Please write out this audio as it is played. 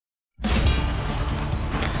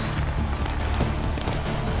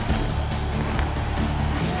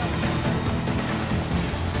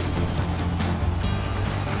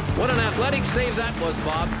athletic save that was,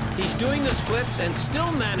 Bob. He's doing the splits and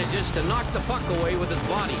still manages to knock the puck away with his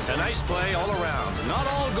body. A nice play all around. Not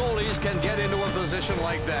all goalies can get into a position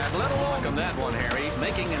like that, let alone on that one, Harry,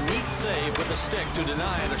 making a neat save with the stick to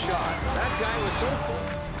deny the shot. That guy was so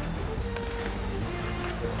full.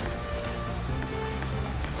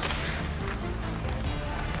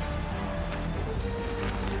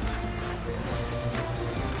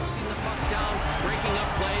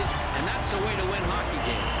 The way to win hockey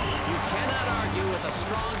games. You cannot argue with a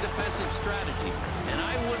strong defensive strategy, and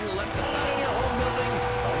I wouldn't let the in your home building,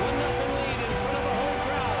 a 1-0 lead in front of the home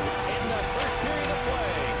crowd in the first period of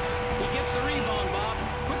play. He gets the rebound, Bob.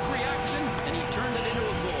 Quick reaction, and he turned it into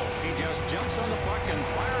a goal. He just jumps on the puck and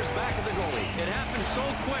fires back at the goalie. It happened so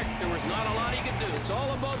quick, there was not a lot he could do. It's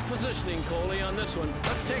all about positioning, Coley, on this one.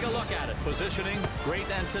 Let's take a look at it. Positioning, great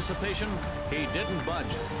anticipation. He didn't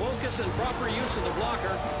budge. Focus and proper use of the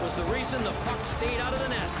blocker was the reason the puck stayed out of the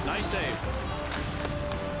net. Nice save.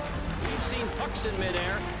 We've seen pucks in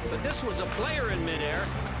midair, but this was a player in midair,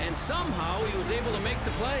 and somehow he was able to make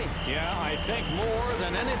the play. Yeah, I think more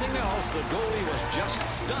than anything else, the goalie was just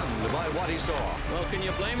stunned by what he saw. Well, can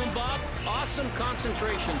you blame him, Bob? Awesome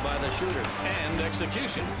concentration by the shooter. And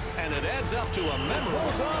execution. And it adds up to a memorable...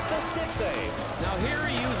 Pulls off the stick save. Now here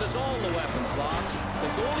he uses all the weapons, Bob. The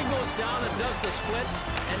goalie goes down and does the splits,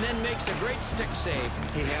 and then makes a great stick save.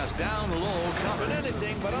 He has down low Been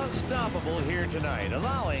anything but unstoppable here tonight,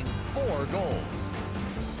 allowing 4 goals.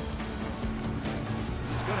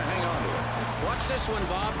 He's going to hang on to it. Watch this one,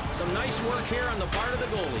 Bob. Some nice work here on the part of the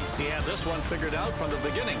goalie. He had this one figured out from the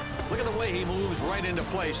beginning. Look at the way he moves right into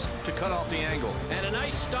place to cut off the angle. And a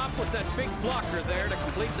nice stop with that big blocker there to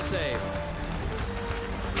complete the save.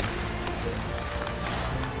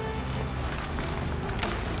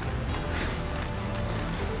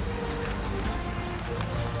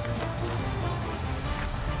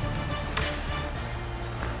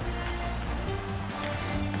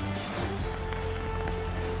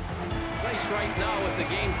 Right now with the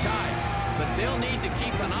game tied, but they'll need to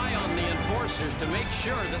keep an eye on the enforcers to make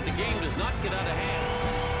sure that the game does not get out of hand.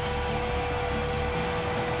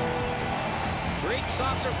 Great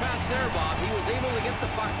saucer pass there, Bob. He was able to get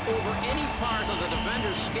the puck over any part of the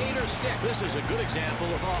defender's skate or stick. This is a good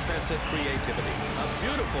example of offensive creativity. A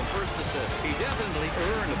beautiful first assist. He definitely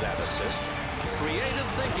earned that assist. Creative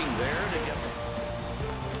thinking there to get them.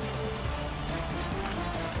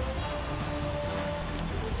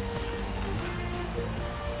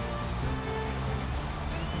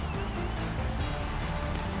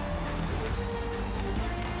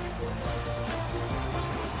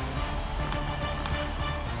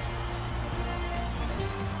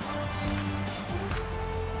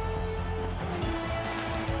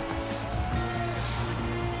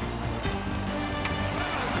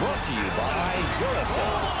 Brought to you by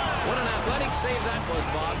Duracell. What an athletic save that was,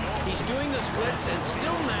 Bob. He's doing the splits and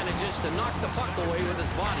still manages to knock the puck away with his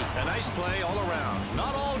body. A nice play all around.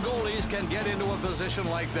 Not all goalies can get into a position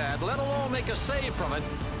like that, let alone make a save from it.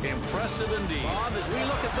 Impressive indeed. Bob, as we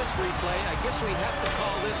look at this replay, I guess we'd have to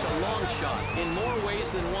call this a long shot in more ways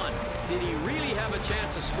than one. Did he really have a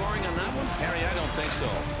chance of scoring on that one? Harry, I don't think so.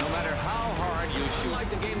 No matter how hard you shoot. Like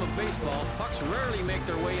the game of baseball, pucks rarely make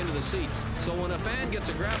their way into the seats. So when a fan gets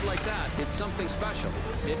a grab like that, it's something special.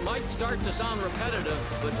 It might start to sound repetitive,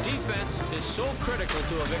 but defense is so critical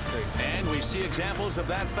to a victory. And we see examples of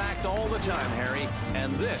that fact all the time, Harry.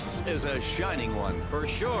 And this is a shining one. For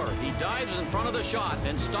sure. He dives in front of the shot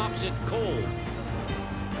and stops it cold.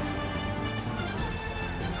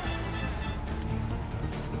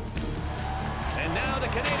 And now the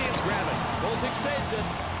Canadians grab it. Boltic saves it.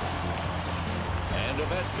 And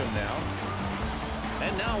Ovechkin now.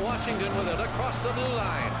 And now Washington with it across the blue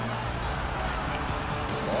line.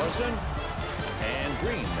 Morrison. And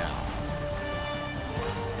Green now.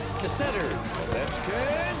 The center.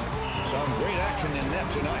 Ovechkin. Some great action in net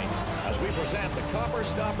tonight as we present the Copper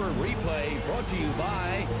Stopper replay brought to you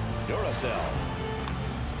by Duracell.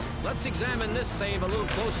 Let's examine this save a little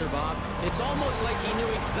closer, Bob. It's almost like he knew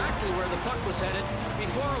exactly where the puck was headed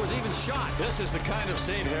before it was even shot. This is the kind of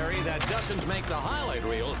save, Harry, that doesn't make the highlight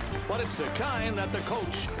reel, but it's the kind that the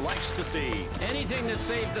coach likes to see. Anything that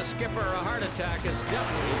saved the skipper a heart attack is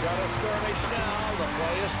definitely... We got a skirmish now. The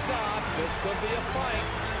play is stopped. This could be a fight.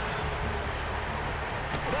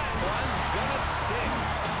 That one's gonna sting.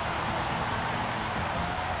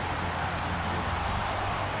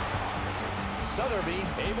 Southerby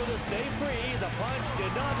able to stay free. The punch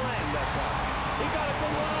did not land that time. He got a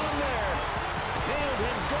good one on there. Nailed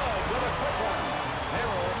him good with a quick one.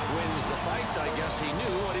 Harrell wins the fight, I guess. Yes, he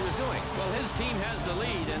knew what he was doing. Well, his team has the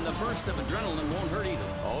lead, and the burst of adrenaline won't hurt either.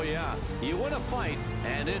 Oh, yeah. You win a fight,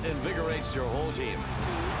 and it invigorates your whole team.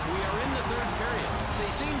 We are in the third period.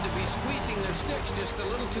 They seem to be squeezing their sticks just a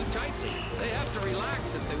little too tightly. They have to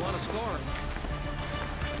relax if they want to score.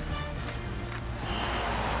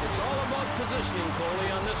 It's all about positioning,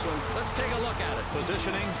 Coley, on this one. Let's take a look at it.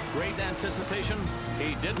 Positioning, great anticipation.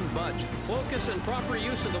 He didn't budge. Focus and proper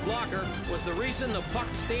use of the blocker was the reason the puck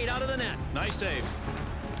stayed out of the net. Nice save.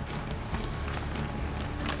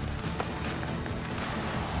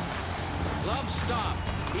 Glove stop.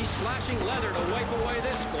 He's slashing leather to wipe away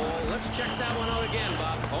this goal. Let's check that one out again,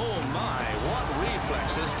 Bob. Oh, my. What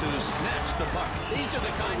reflexes to snatch the puck. These are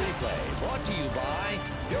the kind of... Replay brought to you by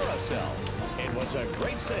Duracell. It was a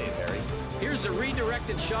great save, Harry. Here's a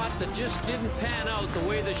redirected shot that just didn't pan out the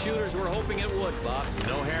way the shooters were hoping it would, Bob. You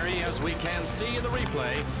know, Harry, as we can see in the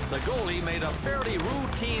replay, the goalie made a fairly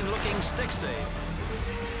routine-looking stick save.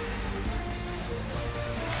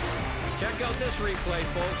 Check out this replay,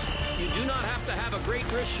 folks. You do not have to have a great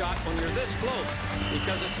wrist shot when you're this close,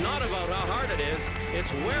 because it's not about how hard it is,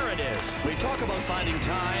 it's where it is. We talk about finding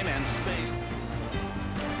time and space.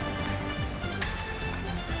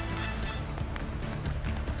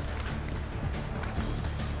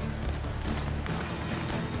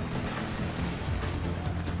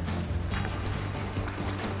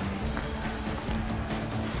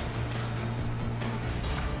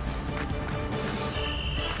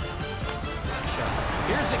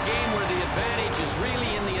 Here's a game where the advantage is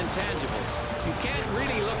really in the intangibles. You can't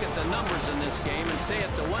really look at the numbers in this game and say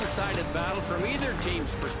it's a one-sided battle from either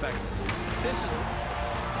team's perspective. This is...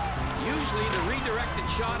 Usually the redirected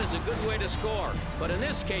shot is a good way to score. But in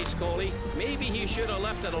this case, Coley, maybe he should have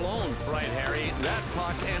left it alone. Right, Harry. That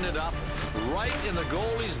puck ended up right in the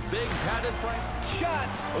goalie's big padded front. Shot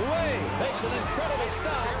away. Makes an incredible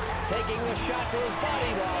stop. Taking the shot to his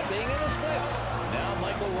body while being in the splits. Now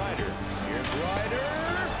Michael Ryder. Here's Ryder.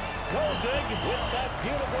 Kozig with that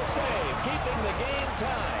beautiful save, keeping the game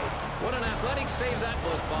tied. What an athletic save that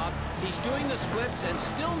was, Bob. He's doing the splits and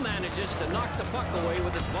still manages to knock the puck away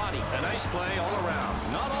with his body. A nice play all around.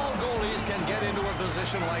 Not all goalies can get into a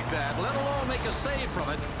position like that, let alone make a save from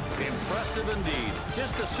it. Impressive indeed.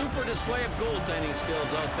 Just a super display of goaltending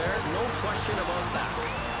skills out there, no question about that.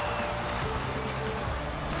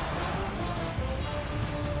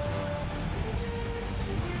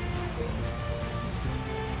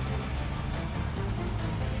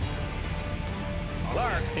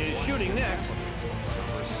 Clark is shooting next.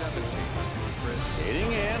 Number 17, Chris.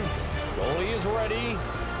 Skating in. Goalie is ready.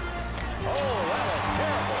 Oh, that was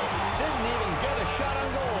terrible. Didn't even get a shot on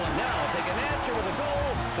goal. And now, if they can answer with a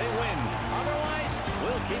goal, they win. Otherwise,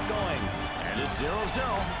 we'll keep going. And it's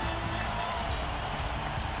 0-0.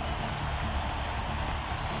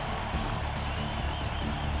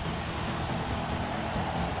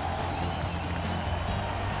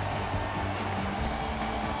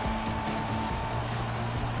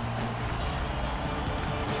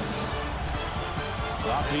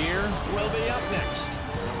 Here will be up next.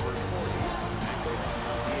 Number 40,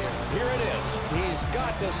 Here it is. He's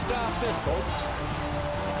got to stop this, folks.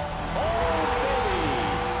 Oh, baby!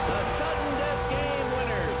 The sudden death game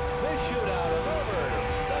winner. This shootout is over.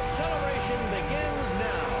 The celebration begins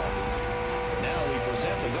now. Now we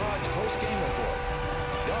present the Dodge post-game report.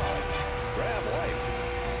 Dodge, grab life.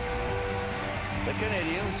 The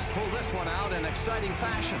Canadians pull this one out in exciting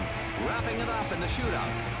fashion, wrapping it up in the shootout.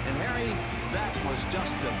 And Harry, that was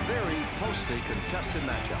just a very closely contested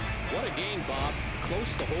matchup. What a game, Bob.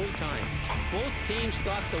 Close the whole time. Both teams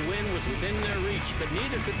thought the win was within their reach, but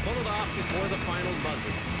neither could pull it off before the final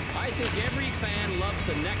buzzer. I think every fan loves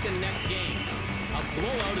the neck-and-neck game. A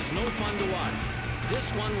blowout is no fun to watch.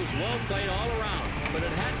 This one was well played all around, but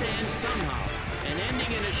it had to end somehow. And ending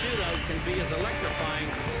in a shootout can be as electrifying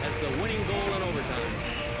as the winning goal in overtime.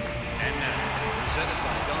 And now, presented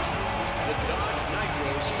by Dodge, the Dodge Nitro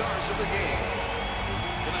Stars of the Game.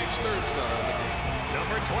 Tonight's third star of the game.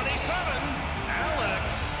 Number 27,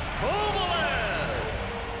 Alex Kovalev.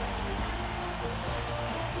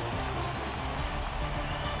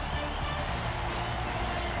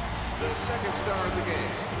 The second star of the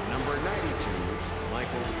game. Number 92,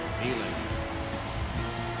 Michael Nealon.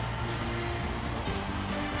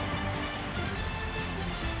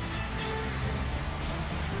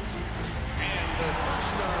 And the first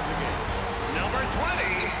star of the game. Number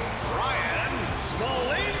 20, Ryan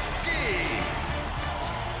Smolinski.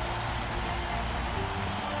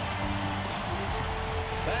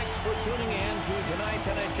 Thanks for tuning in to tonight's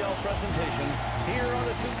NHL presentation here on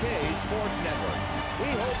the 2K Sports Network. We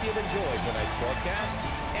hope you've enjoyed tonight's broadcast,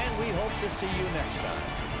 and we hope to see you next time.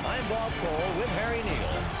 I'm Bob Cole with Harry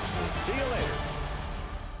Neal. We'll see you later.